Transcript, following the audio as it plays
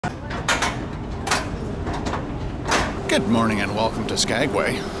Good morning and welcome to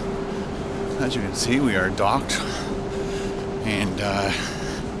Skagway. As you can see, we are docked and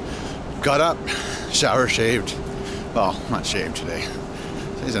got up, shower, shaved. Well, not shaved today.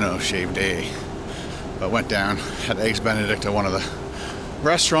 Today's a no shave day. But went down, had Eggs Benedict at one of the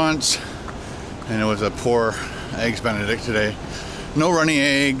restaurants, and it was a poor Eggs Benedict today. No runny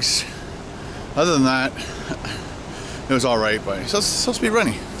eggs. Other than that, it was alright, but it's supposed to be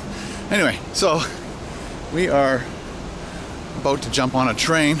runny. Anyway, so we are about to jump on a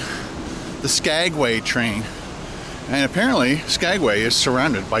train, the Skagway train, and apparently Skagway is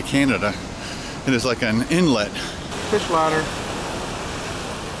surrounded by Canada. It is like an inlet. Fish ladder.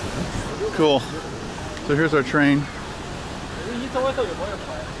 Cool. So here's our train.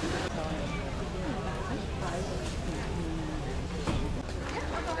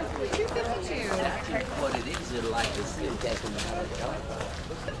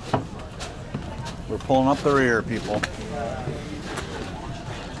 We're pulling up the rear, people.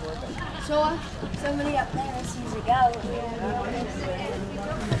 So somebody up there sees a go.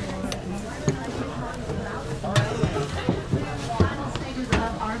 Final stages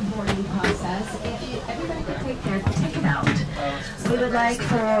of our boarding process. If everybody could take their ticket out, we would like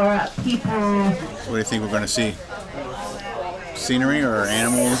for people. What do you think we're going to see? Scenery or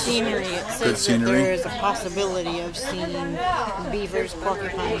animals? Scenery. It says Good scenery. that there is a possibility of seeing beavers,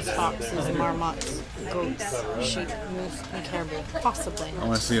 porcupines, foxes, marmots, goats, sheep, moose, and caribou. Possibly. I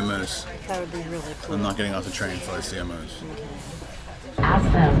want to see a moose. That would be really cool. I'm not getting off the train until I see a moose. Ask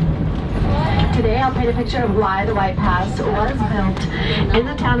them. Today I'll paint a picture of why the White Pass was built in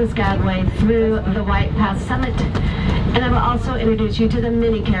the town of Skagway through the White Pass Summit. And I will also introduce you to the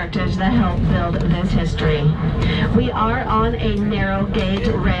many characters that helped build this history. We are on a narrow gauge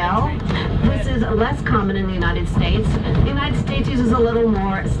rail. This is less common in the United States. The United States uses a little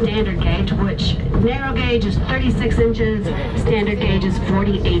more standard gauge, which narrow gauge is 36 inches, standard gauge is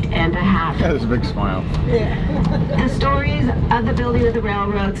 48 and a half. That is a big smile. The stories of the building of the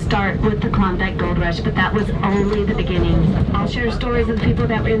railroad start with the Klondike Gold Rush, but that was only the beginning. I'll share stories of the people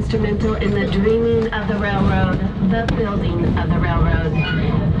that were instrumental in the dreaming of the railroad, the building of the railroad,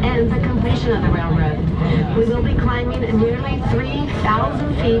 and the completion of the railroad. We will be climbing nearly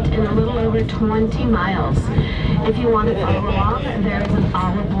 3,000 feet in a little over 20 miles. If you want to follow along, there is an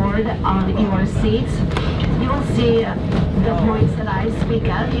all aboard on your seats. You will see the points that I speak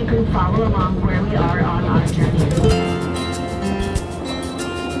of. You can follow along where we are on our journey.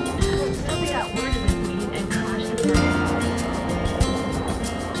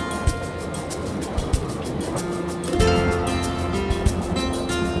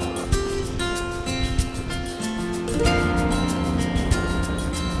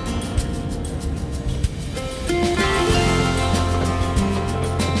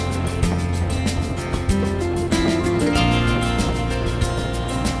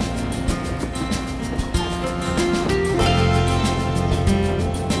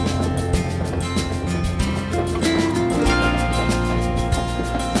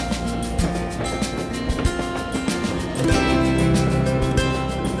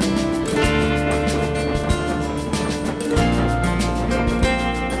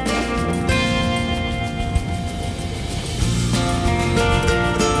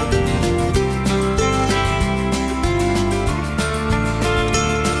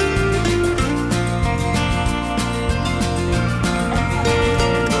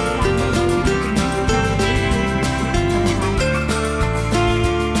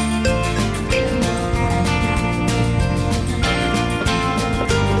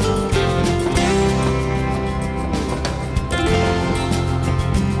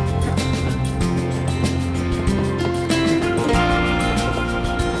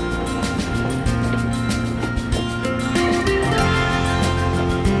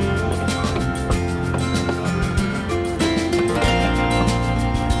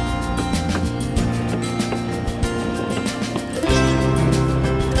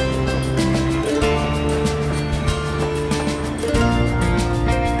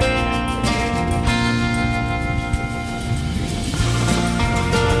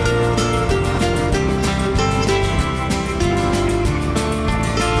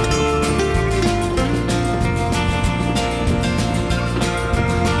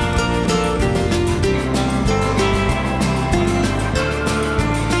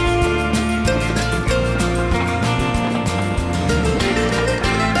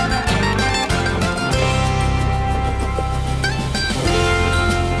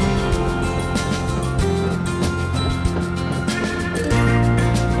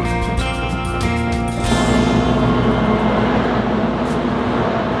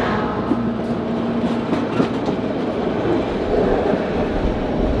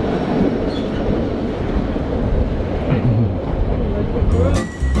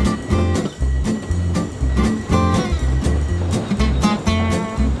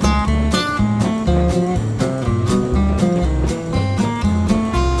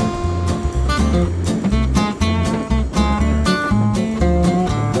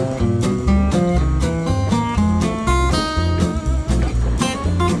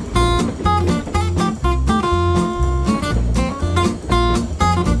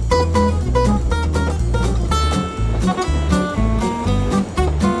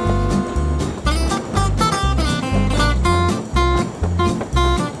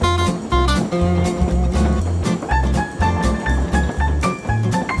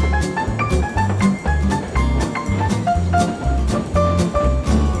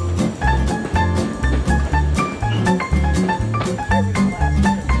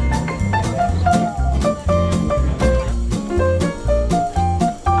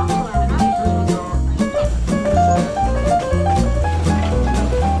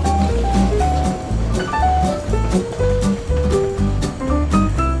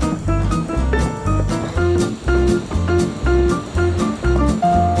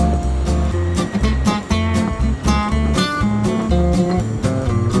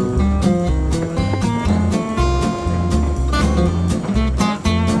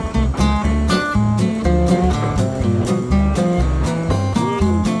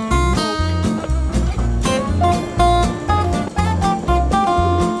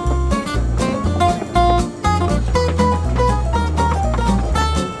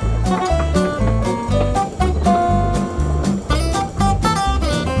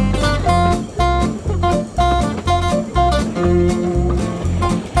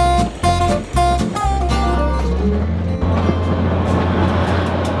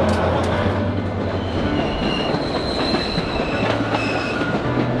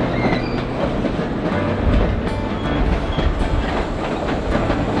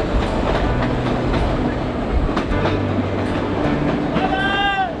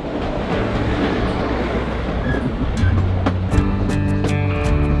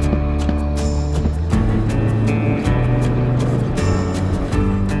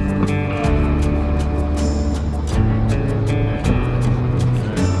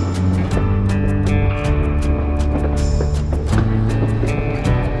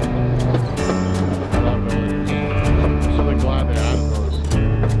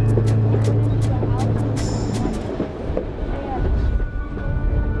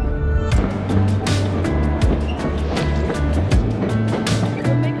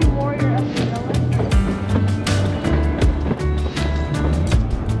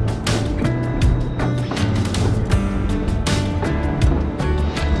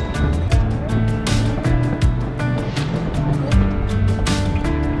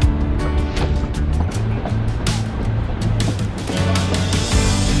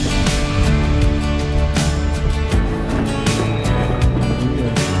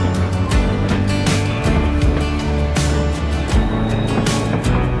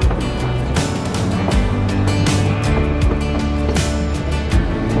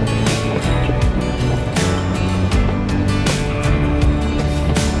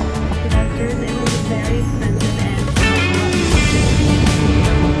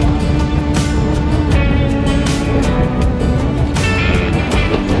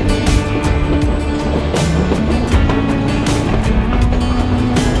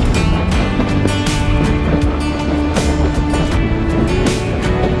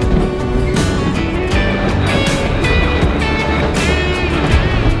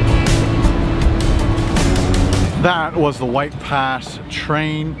 was the White Pass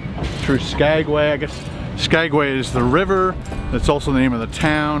train through Skagway. I guess Skagway is the river. That's also the name of the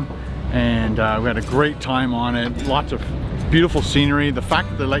town. And we had a great time on it. Lots of beautiful scenery. The fact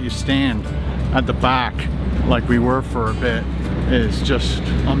that they let you stand at the back like we were for a bit is just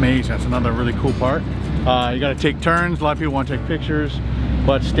amazing. That's another really cool part. You got to take turns. A lot of people want to take pictures,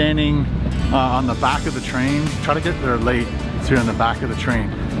 but standing on the back of the train, try to get there late so you're on the back of the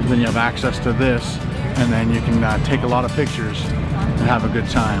train. Then you have access to this, and then you can take a lot of pictures and have a good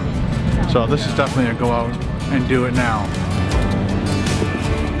time. So this is definitely a go out and do it now.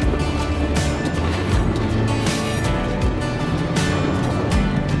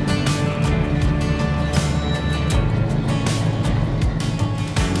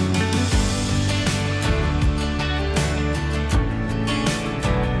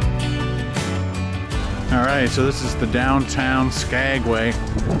 Alright, so this is the downtown Skagway.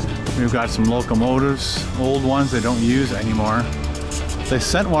 We've got some locomotives, old ones they don't use anymore. They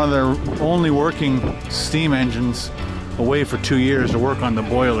sent one of their only working steam engines away for 2 years to work on the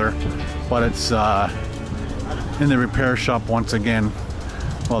boiler, but it's in the repair shop once again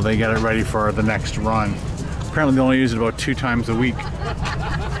while they get it ready for the next run. Apparently they only use it about 2 times a week.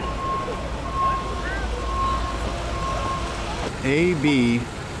 AB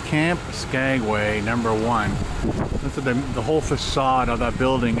Camp Skagway #1. That's the whole facade of that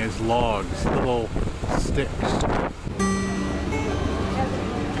building is logs, little sticks.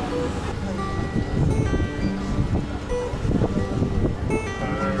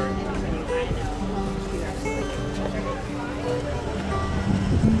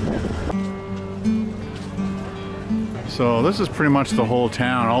 So this is pretty much the whole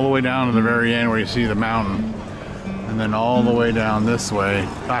town, all the way down to the very end where you see the mountain. And then all the way down this way,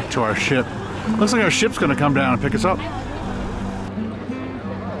 back to our ship. Looks like our ship's gonna come down and pick us up.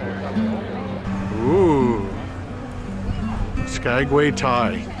 Ooh. Skagway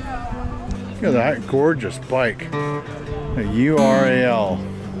tie. Look at that gorgeous bike. A URAL.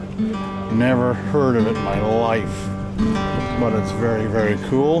 Never heard of it in my life. But it's very, very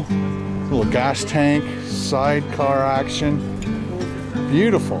cool. Little gas tank, sidecar action.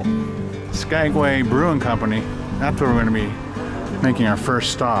 Beautiful. Skagway Brewing Company. That's where we're going to be making our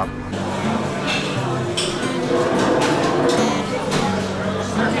first stop.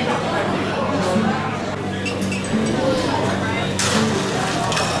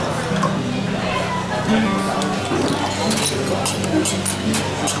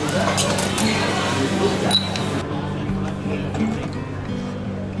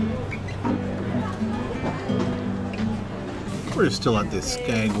 We're still at the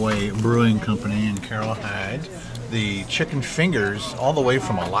Skagway Brewing Company, and Carol had the chicken fingers all the way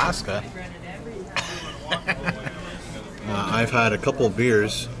from Alaska. I've had a couple of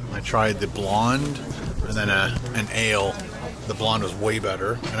beers. I tried the blonde and then an ale. The blonde was way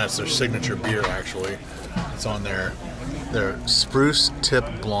better, and that's their signature beer actually. It's on their Spruce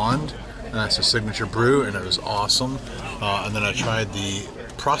Tip Blonde, and that's their signature brew, and it was awesome. And then I tried the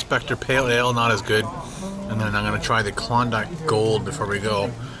Prospector Pale Ale, not as good. And then I'm going to try the Klondike Gold before we go.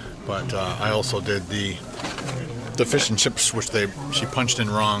 But I also did the fish and chips, which she punched in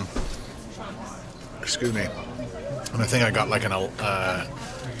wrong. Excuse me. And I think I got like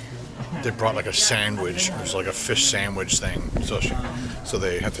they brought like a sandwich. It was like a fish sandwich thing. So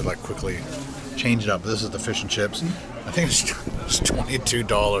they had to like quickly change it up. This is the fish and chips. I think it's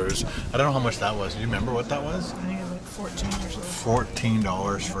 $22. I don't know how much that was. Do you remember what that was? I think it was like 14 or something.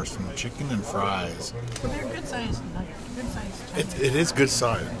 $14 for some chicken and fries. But they're good size. Good size. It is good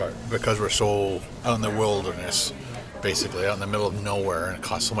size, but because we're so out in the wilderness, basically out in the middle of nowhere, and it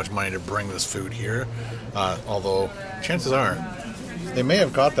costs so much money to bring this food here. Although chances are they may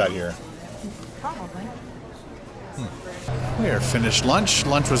have got that here. Probably. We are finished lunch.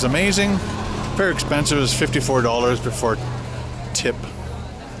 Lunch was amazing. Very expensive. It was $54 before tip.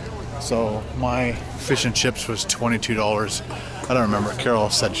 So my fish and chips was $22. I don't remember. Carol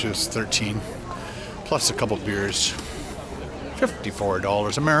said she was 13, plus a couple beers.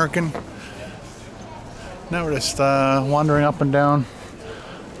 $54 American. Now we're just wandering up and down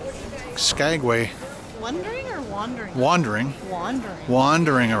Skagway. Wandering or wandering? Wandering. Wandering.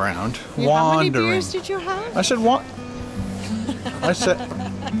 Wandering around. How Wandering. many beers did you have? I said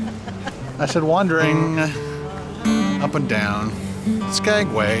I said wandering up and down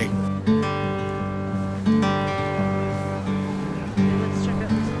Skagway. Let's check out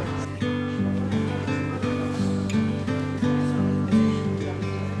this place.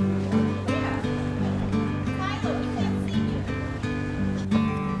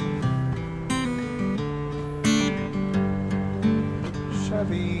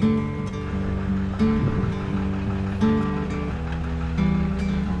 Chevy.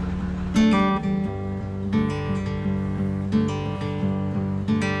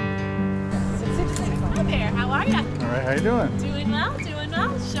 How you doing? Doing well, doing well.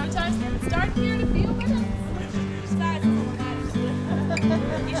 Showtime's going to start here in a few minutes.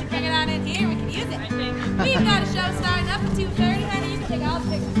 You should bring it on in here. We can use it. We've got a show starting up at 2:30, honey. You can take all the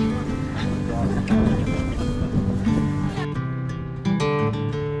pictures you want.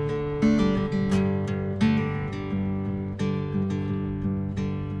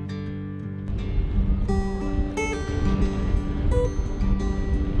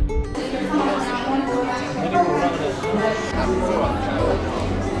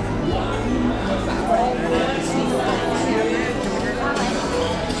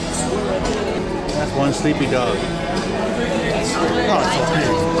 That's one sleepy dog. Oh, it's okay.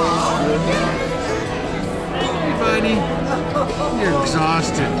 Hey, buddy. You're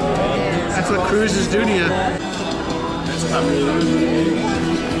exhausted. That's what cruises do to you.